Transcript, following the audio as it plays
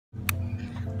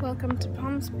Welcome to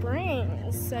Palm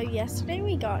Springs. So yesterday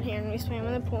we got here and we swam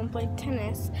in the pool and played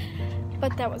tennis,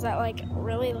 but that was at like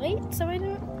really late, so I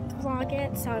didn't vlog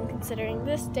it, so I'm considering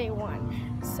this day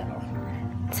one. So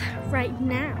right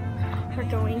now we're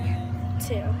going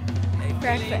to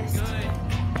breakfast.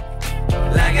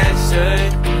 Like I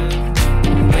should.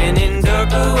 When in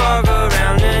dark, I walk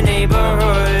around the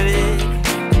neighborhood,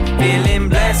 feeling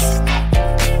blessed,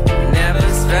 never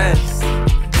stressed.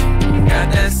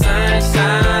 Got that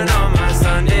sunshine on my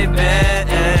Sunday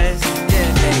best.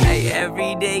 Yeah. Hey,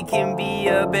 every day can be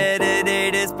a better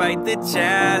day despite the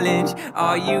challenge.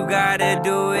 All you gotta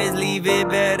do is leave it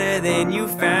better than you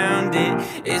found it.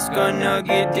 It's gonna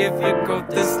get difficult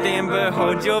to stand, but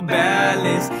hold your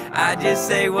balance. I just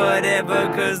say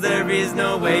whatever, cause there is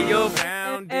no way you're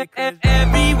round it.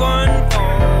 Everyone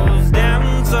falls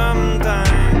down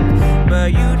sometimes,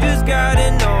 but you just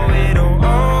gotta know it'll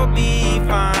all be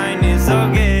fine. It's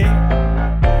okay.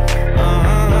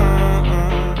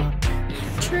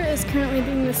 True is currently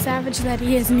being the savage that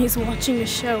he is, and he's watching a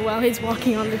show while he's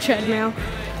walking on the treadmill.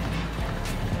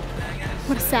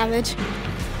 What a savage.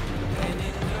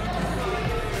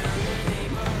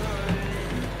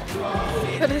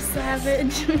 What a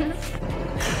savage.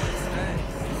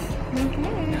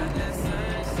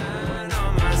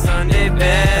 Sunday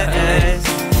best.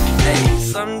 Hey,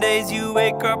 some days you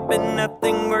wake up and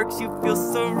nothing works, you feel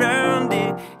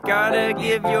surrounded. Gotta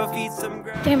give your feet some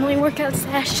ground. Family workout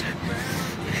sesh.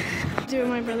 Do what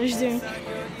my brother's doing. So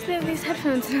they have these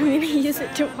headphones and I'm gonna use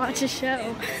it to watch a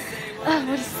show. Oh,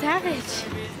 what a savage.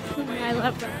 I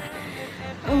love that.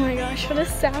 Oh my gosh, what a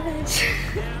savage.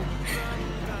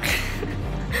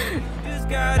 Just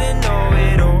gotta know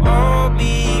it'll all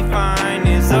be fine.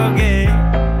 It's okay.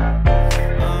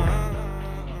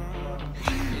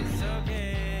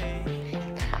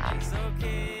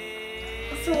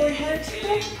 So we're headed to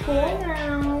the pool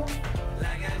now.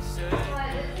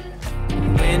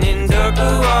 When in dark, I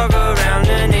walk around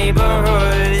the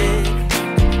neighborhood,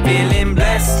 feeling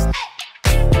blessed,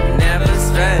 never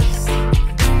stressed.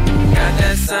 Got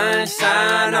that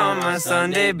sunshine on my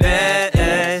Sunday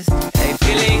best. Hey,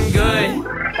 feeling good,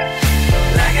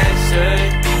 like I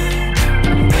should.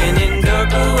 When in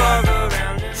dark, I walk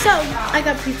around the So I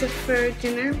got pizza for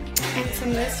dinner and some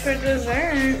of this for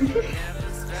dessert.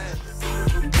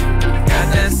 Got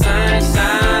that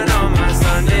sunshine on my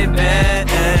Sunday best.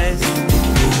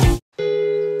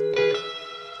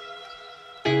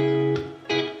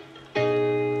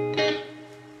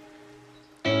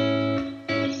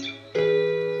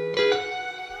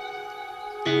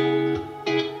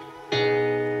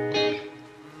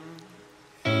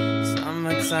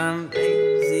 Summertime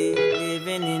lazy,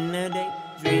 living in a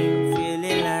daydream,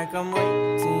 feeling like I'm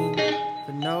waiting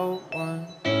for no one.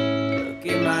 Look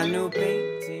at my new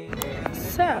painting.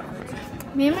 So,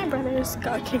 me and my brothers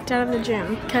got kicked out of the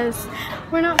gym because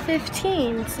we're not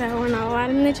 15, so we're not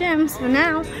allowed in the gym. So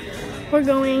now we're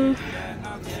going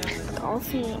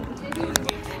golfing.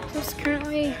 So it's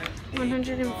currently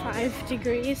 105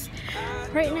 degrees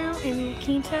right now in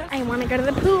Quinta. I want to go to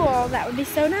the pool. That would be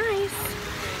so nice.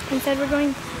 Instead, we're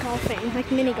going golfing, like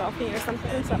mini golfing or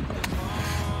something. So,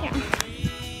 yeah.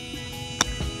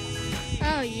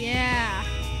 Oh yeah.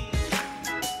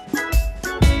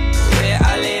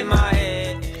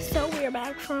 So we're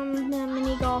back from the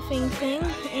mini golfing thing,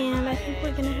 and I think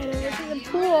we're gonna head over to the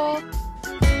pool.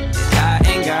 I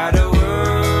ain't gotta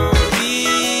worry.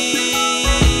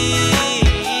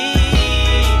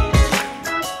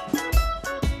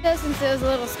 So since it was a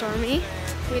little stormy,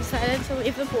 we decided to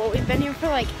leave the pool. We've been here for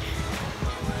like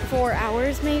 4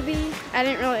 hours maybe. I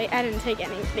didn't take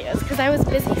any videos because I was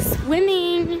busy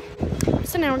swimming.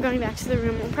 So now we're going back to the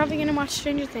room. We're probably gonna watch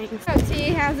Stranger Things. Oh,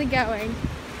 T, how's it going?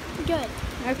 Good.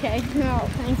 Okay. Well,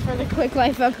 thanks for the quick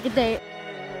life update.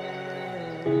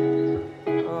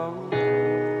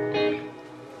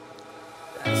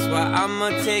 That's why I'ma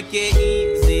take it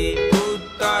easy. Good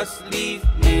thoughts leave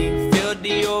me. Feel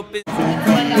the open.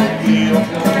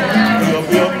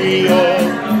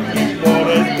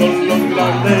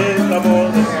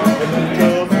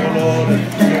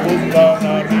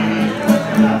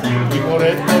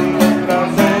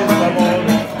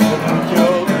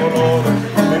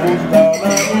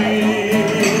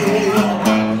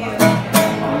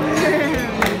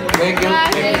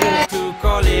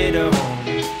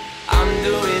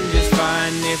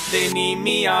 If they need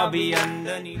me, I'll be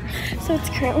underneath. So it's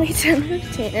currently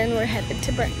 10:15 and we're headed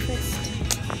to breakfast.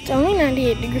 It's only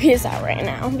 98 degrees out right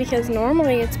now because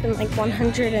normally it's been like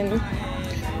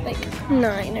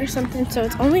 109 or something. So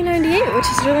it's only 98, which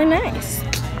is really nice.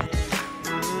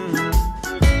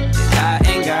 I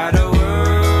ain't gotta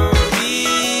worry.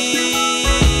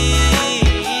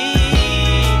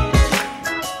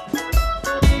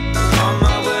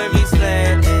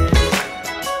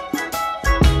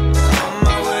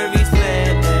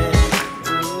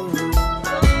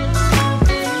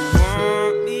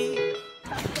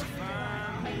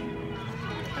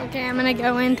 I'm gonna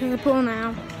go into the pool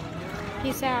now.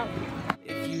 Peace out.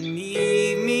 If you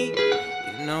need me,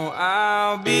 you know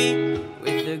I'll be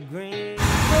with the green.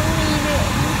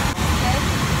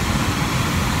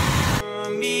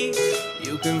 Me,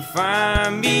 you can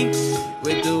find me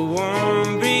with the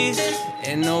warm breeze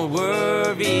and no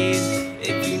worries.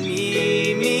 If you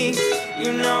need me,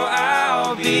 you know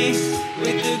I'll be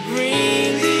with the green.